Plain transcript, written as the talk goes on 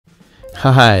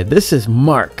Hi, this is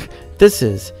Mark. This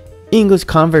is English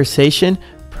Conversation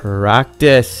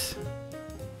Practice.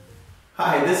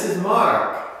 Hi, this is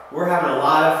Mark. We're having a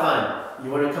lot of fun.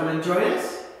 You want to come and join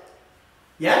us?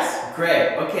 Yes?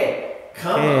 Great. Okay.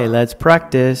 Come Okay, on. let's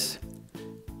practice.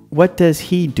 What does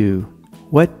he do?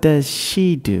 What does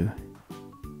she do?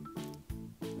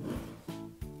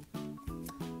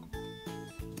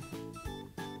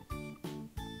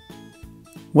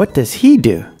 What does he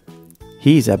do?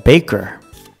 He's a baker.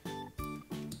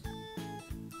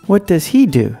 What does he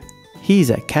do? He's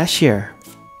a cashier.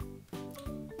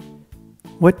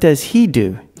 What does he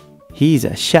do? He's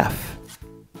a chef.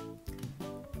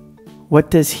 What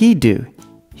does he do?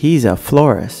 He's a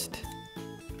florist.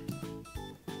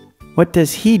 What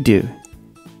does he do?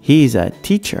 He's a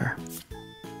teacher.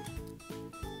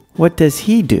 What does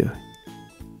he do?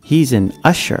 He's an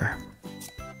usher.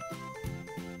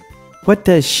 What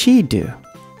does she do?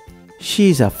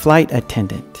 She's a flight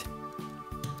attendant.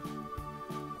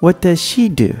 What does she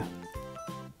do?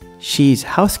 She's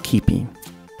housekeeping.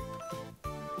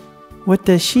 What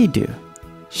does she do?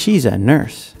 She's a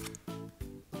nurse.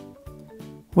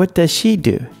 What does she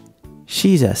do?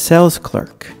 She's a sales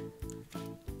clerk.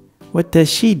 What does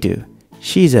she do?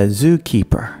 She's a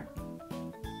zookeeper.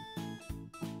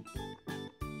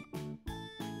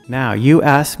 Now you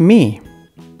ask me.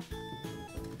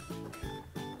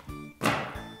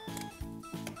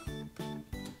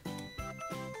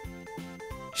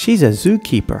 She's a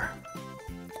zookeeper.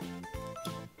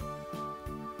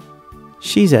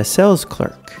 She's a sales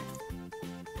clerk.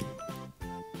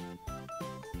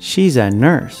 She's a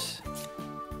nurse.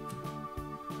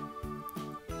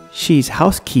 She's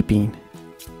housekeeping.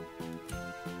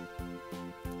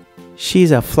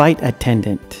 She's a flight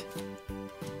attendant.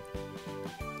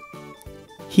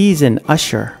 He's an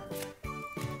usher.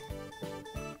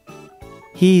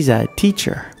 He's a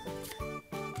teacher.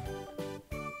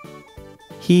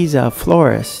 He's a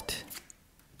florist.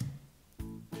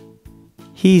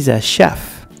 He's a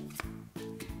chef.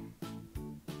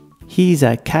 He's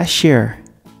a cashier.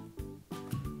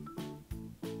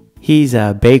 He's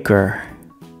a baker.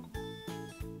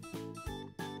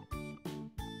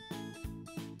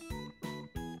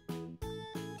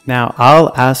 Now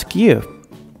I'll ask you.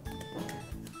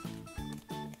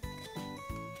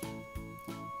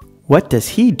 What does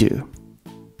he do?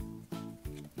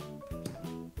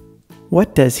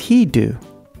 What does he do?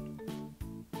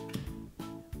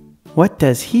 What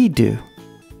does he do?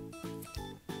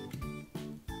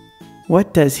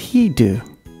 What does he do?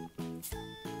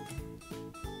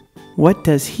 What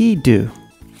does he do?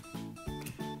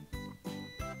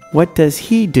 What does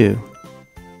he do?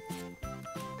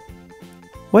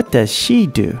 What does she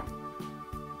do?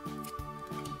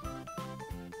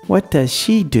 What does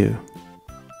she do?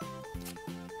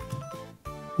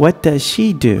 What does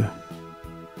she do?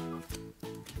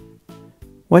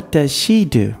 What does she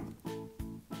do?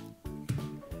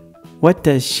 What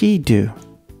does she do?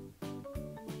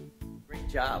 Great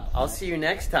job. I'll see you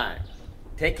next time.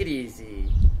 Take it easy.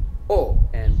 Oh,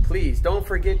 and please don't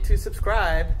forget to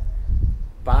subscribe.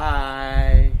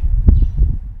 Bye.